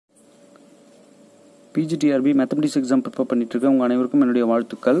TRB mathematics exam prepare பண்ணிட்டு இருக்கேன். உங்கள் அனைவருக்கும் என்னுடைய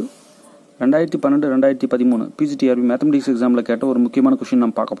வாழ்த்துக்கள். 2012-2013 TRB மேத்தமெட்டிக்ஸ் எக்ஸாமில் கேட்ட ஒரு முக்கியமான கொஷின்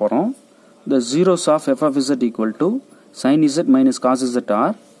நம்ம பார்க்க போகிறோம். The zeros of f of z equal to sin z minus cos z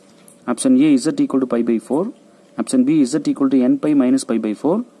are option A z equal to pi by 4, option B z equal to n pi minus pi by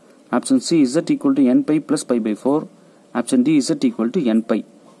 4, option C z equal to n pi plus pi by 4, option D z equal to n pi.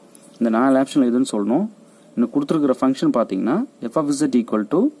 இந்த 4 ஆப்ஷனில் எதுன்னு சொல்லணும். இன்னும் கொடுத்துருக்கிற function பார்த்தீங்கன்னா f of z equal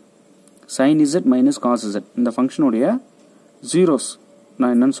to sin z minus cos z. இந்த ஃபங்க்ஷனுடைய zeros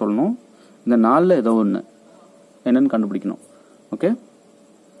நான் என்னன்னு சொல்லணும். இந்த 4ல் ஏதோ ஒன்று என்னன்னு கண்டுபிடிக்கணும். ஓகே,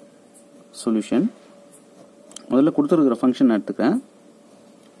 சொல்யூஷன் முதல்ல கொடுத்துருக்கிற ஃபங்க்ஷன் எடுத்துக்கிறேன்.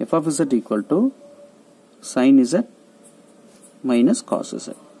 f of z equal to sin z minus cos z.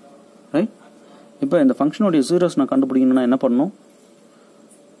 Right, இப்போ இந்த ஃபங்க்ஷனுடைய ஜீரோஸ் நான் கண்டுபிடிக்கணும்னா என்ன பண்ணணும்?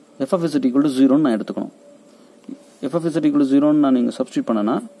 f of z equal to 0 நான் எடுத்துக்கணும். f of z equal to 0 நான் நீங்கள் சப்ஸ்டியூட்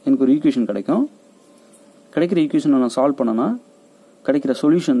பண்ணனா எனக்கு ஒரு ஈக்குவேஷன் கிடைக்கும். கிடைக்கிற ஈக்குவேஷனை நான் சால்வ் பண்ணனா கிடைக்கிற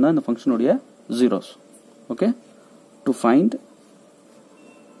சொல்யூஷன் தான் இந்த ஃபங்க்ஷனுடைய zeros. Okay, to find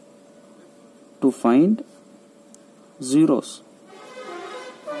zeros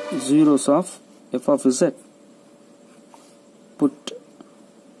of f of z, put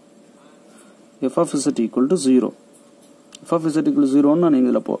f of z equal to 0. f of z equal to 0 நான்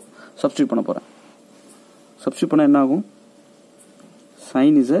இதில் சப்ஸ்டியூட் பண்ண போகிறேன். சப்ஸ்டியூட் பண்ண என்ன ஆகும்?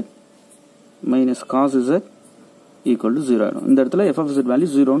 sin z minus cos z equal to 0 ஆகிடும். இந்த இடத்துல f of z வேல்யூ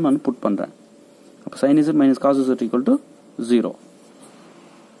 0 நான் புட் பண்ணுறேன். அப்போ sin z minus cos z equal to 0.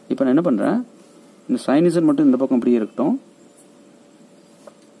 இப்போ நான் என்ன பண்ணுறேன்? இந்த sin z மட்டும் இந்த பக்கம் அப்படியே இருக்கட்டும்.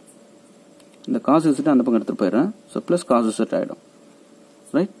 இந்த cos z அந்த பக்கம் எடுத்துகிட்டு போயிடுறேன். ஸோ ப்ளஸ் cos z ஆகிடும்.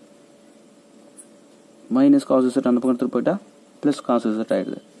 ரைட், மைனஸ் cos z அந்த பக்கம் எடுத்துகிட்டு போயிட்டா ப்ளஸ் cos z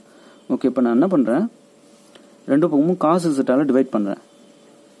ஆகிடுது. ஓகே, இப்போ நான் என்ன பண்ணுறேன்? ரெண்டு பக்கமும் cos z ஆல் டிவைட் பண்ணுறேன்.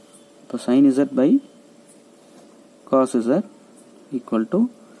 இப்போ sin z by cos z equal to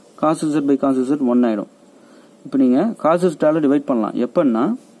cos z by cos z 1 ஆகிடும். இப்போ நீங்கள் cos z ஆல் டிவைட் பண்ணலாம். எப்போன்னா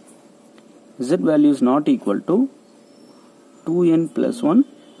z value is not equal to 2n plus 1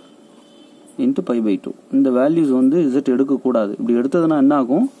 into pi by 2. இந்த values வந்து z எடுக்கக்கூடாது. இப்படி எடுத்ததுன்னா என்ன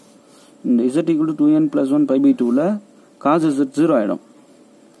ஆகும்? இந்த z equal to 2n plus 1 pi by 2ல cos z 0 ஆகிடும்.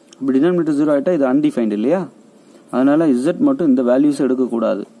 இப்படி டினாமினேட்டர் 0 ஆகிட்டா இது அன்டிஃபைன்டு இல்லையா? அதனால z மட்டும் இந்த வேல்யூஸ்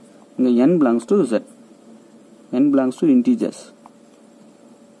எடுக்கக்கூடாது. இங்கே n belongs to z, n belongs to integers.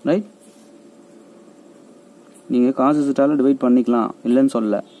 Right, நீங்கள் cos z ஆல் டிவைட் பண்ணிக்கலாம், இல்லைன்னு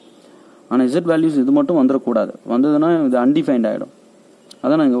சொல்ல. ஆனால் z வேல்யூஸ் இது மட்டும் வந்துடக்கூடாது. வந்ததுன்னா இது அன்டிஃபைன்ட் ஆகிடும்.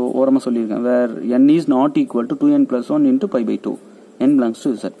 அதான் நான் இங்கே ஓரமாக சொல்லியிருக்கேன். வேர் n is not equal to 2n plus 1 into pi by 2, n belongs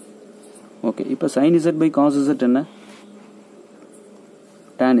to z. Okay, இப்போ sin z by cos z என்ன?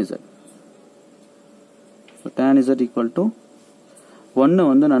 tan z. So tan z equal to 1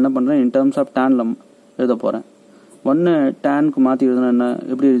 வந்து நான் என்ன பண்ணுறேன்? இன் டேர்ம்ஸ் ஆஃப் டேனில் எழுத போகிறேன். 1 டேனுக்கு மாற்றி எழுதுனா என்ன,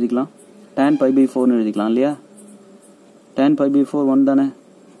 எப்படி எழுதிக்கலாம்? tan pi by 4னு எழுதிக்கலாம் இல்லையா? tan pi by 4 1 தானே.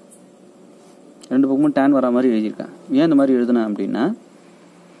 ரெண்டு பக்கமும் tan வர மாதிரி எழுதியிருக்கேன். ஏன் இந்த மாதிரி எழுதுனேன் அப்படின்னா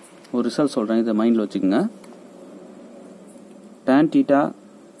ஒரு ரிசல்ட் சொல்கிறேன், இதை மைண்டில் வச்சுக்கோங்க. tan theta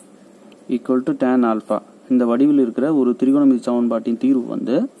equal to tan alpha இந்த வடிவில் இருக்கிற ஒரு திரிகோணமிதி சமன்பாட்டின் தீர்வு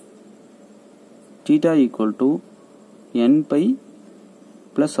வந்து theta equal to n pi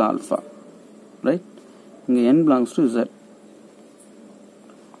plus alpha. Right, இங்கே n belongs to z,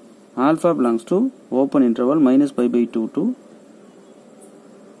 alpha belongs to open interval minus pi by 2 to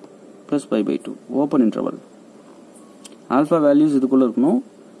plus pi by 2 open interval. alpha values இதுக்குள்ளே இருக்கணும்,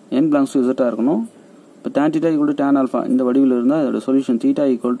 n belongs to z இருக்கணும். இப்போ tan theta equal to tan alpha இந்த வடிவில் இருந்தால் அதோட solution theta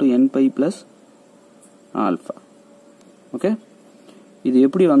equal to n pi plus alpha. Okay, இது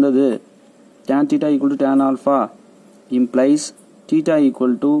எப்படி வந்தது? tan theta equal to tan alpha implies theta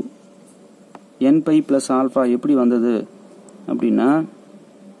equal to n pi plus alpha எப்படி வந்தது அப்படின்னா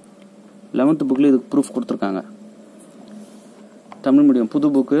 11th புக்கில் இதுக்கு ப்ரூஃப் கொடுத்துருக்காங்க. தமிழ் மீடியம் புது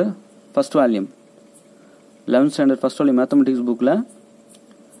book first volume 11th standard first volume mathematics புக்கில்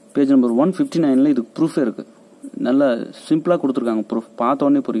பேஜ் நம்பர் 159ல் இதுக்கு ப்ரூஃபே இருக்குது. நல்லா சிம்பிளாக கொடுத்துருக்காங்க. ப்ரூஃப் பார்த்த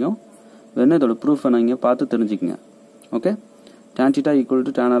உடனே புரியும். வேணா இதோட ப்ரூஃபை நீங்கள் பார்த்து தெரிஞ்சுக்கங்க. Okay, tan theta equal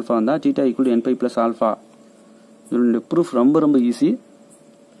to tan alpha வந்தால் theta equal to n pi plus alpha. இதனுடைய ப்ரூஃப் ரொம்ப easy.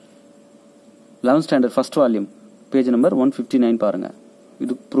 11th standard first volume page number 159 பாருங்கள்,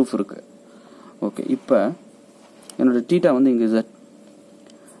 இது ப்ரூஃப் இருக்குது. ஓகே, இப்போ என்னோடய தீட்டா வந்து இங்கே z,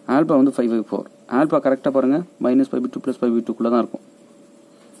 ஆல்பா வந்து 5/4. ஆல்பா கரெக்டாக பாருங்கள், மைனஸ் 5/2 ப்ளஸ் 5/2க்குள்ளே தான் இருக்கும்.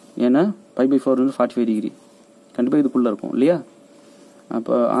 ஏன்னா 5/4 வந்து 45 டிகிரி, கண்டிப்பாக இதுக்குள்ளே இருக்கும் இல்லையா?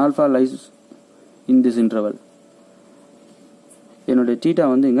 அப்போ alpha lies in this interval. என்னுடைய தீட்டா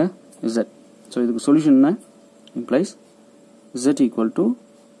வந்து இங்கே z. ஸோ இதுக்கு சொல்யூஷன் என்ன? Implies z equal to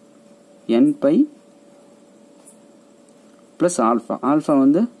n pi plus alpha. Alpha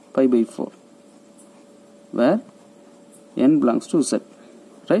வந்து pi by 4 where n belongs to z.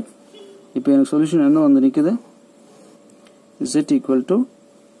 Right? இப்போ எனக்கு சொல்யூஷன் என்ன வந்து நிக்குது? z equal to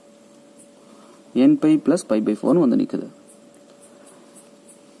n pi plus pi by 4 வந்து நிக்குது.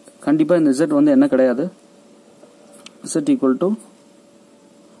 கண்டிப்பா இந்த z வந்து என்ன கிடையாது? z equal to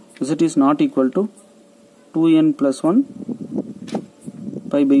z is not equal to 2n plus 1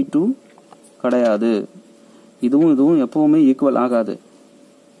 pi by 2 கிடையாது. இதுவும் எப்பவுமே ஈக்குவல் ஆகாது.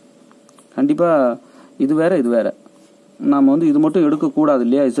 கண்டிப்பா இது வேற இது வேற. நாம வந்து இது மட்டும் எடுக்க கூடாது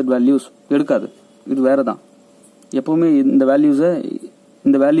இல்லையா? z வேல்யூஸ் எடுக்காது. இது வேற தான். எப்பவுமே இந்த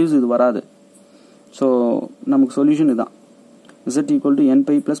வேல்யூஸ் இது வராது. சோ நமக்கு சொல்யூஷன் இதுதான். z equal to n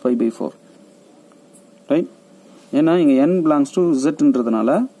pi plus pi by 4. Right? ஏன்னா இங்க n belongs to z ன்றதுனால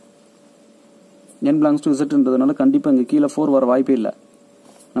கண்டிப்பா இங்க கீழ 4 வர வாய்ப்பே இல்ல.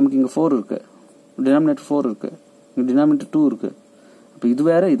 நமக்கு இங்க 4 இருக்கு. டினாமினேட்டர் 4 இருக்கு. இங்க டினாமினேட்டர் 2 இருக்கு. அப்ப இது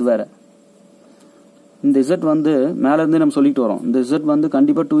வேற. இந்த z வந்து மேல இருந்து நம்ம சொல்லிட்டு வரோம். இந்த z வந்து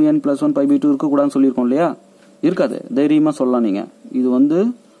கண்டிப்பா 2n plus 1 pi by 2 இருக்க கூடாதுன்னு சொல்லிருக்கோம் இல்லையா? இருக்காது. தைரியமா சொல்லலாம் நீங்க. இது வந்து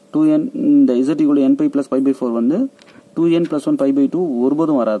 2n இந்த z equal to n pi plus pi by 4 வந்து 2n plus 1 pi by 2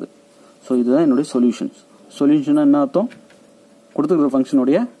 ஒருபோதும் வராது. சோ இதுதான் என்னோட சொல்யூஷன். சொல்யூஷன் என்ன அர்த்தம்? கொடுத்திருக்கிற ஃபங்க்ஷன்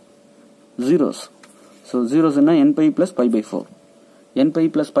உடைய zeros. So zeros என்ன? n pi plus pi by 4. n pi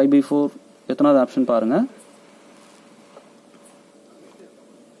plus pi by 4 எத்தனாவது ஆப்ஷன் பாருங்க.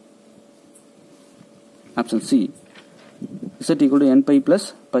 Option C. z equal to n pi plus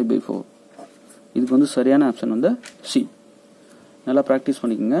pi by 4. இதுக்கு வந்து சரியான ஆப்ஷன் வந்து சி. நல்லா பிராக்டிஸ்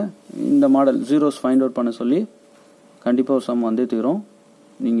பண்ணிக்கோங்க. இந்த மாடல் zeros ஃபைண்ட் அவுட் பண்ண சொல்லி கண்டிப்பா ஒரு சம் வந்தே தீரும்.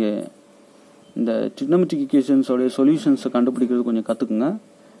 நீங்க இந்த trigonometric equations உடைய சொல்யூஷன்ஸ் கண்டுபிடிக்கிறது கொஞ்சம் கத்துக்குங்க.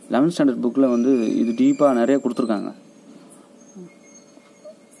 11th ஸ்டாண்டர்ட் புக்ல வந்து இது டீப்பா நிறைய கொடுத்திருக்காங்க.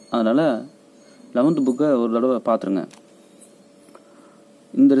 அதனால 11th புக்கை ஒரு தடவை பாத்துருங்க.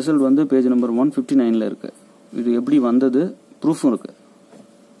 இந்த ரிசல்ட் வந்து பேஜ் நம்பர் 159ல இருக்கு. இது எப்படி வந்தது ப்ரூஃபும் இருக்கு.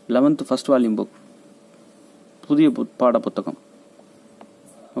 11th ஃபர்ஸ்ட் வால்யூம் புக், புதிய பாட புத்தகம்.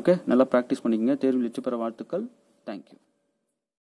 ஓகே, நல்லா பிராக்டிஸ் பண்ணிக்கங்க. தேர்வில் வெற்றி பெற வாழ்த்துக்கள். தேங்க்யூ.